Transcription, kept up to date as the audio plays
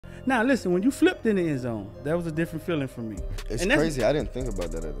Now listen, when you flipped in the end zone, that was a different feeling for me. It's And that's- crazy. I didn't think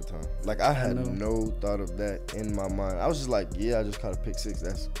about that at the time. Like, I had know. no thought of that in my mind. I was just like, yeah, I just caught a pick six.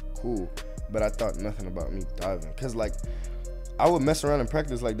 That's cool. But I thought nothing about me diving. Because, like, I would mess around and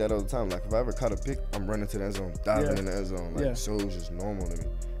practice like that all the time. Like, if I ever caught a pick, I'm running to the end zone, diving in the end zone. Like, so it was just normal to me.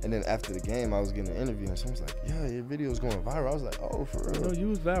 And then after the game, I was getting an interview, and someone was like, yeah, your video's going viral. I was like, oh, for real. No, you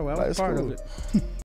was viral. I Like, was it's part cool. of it.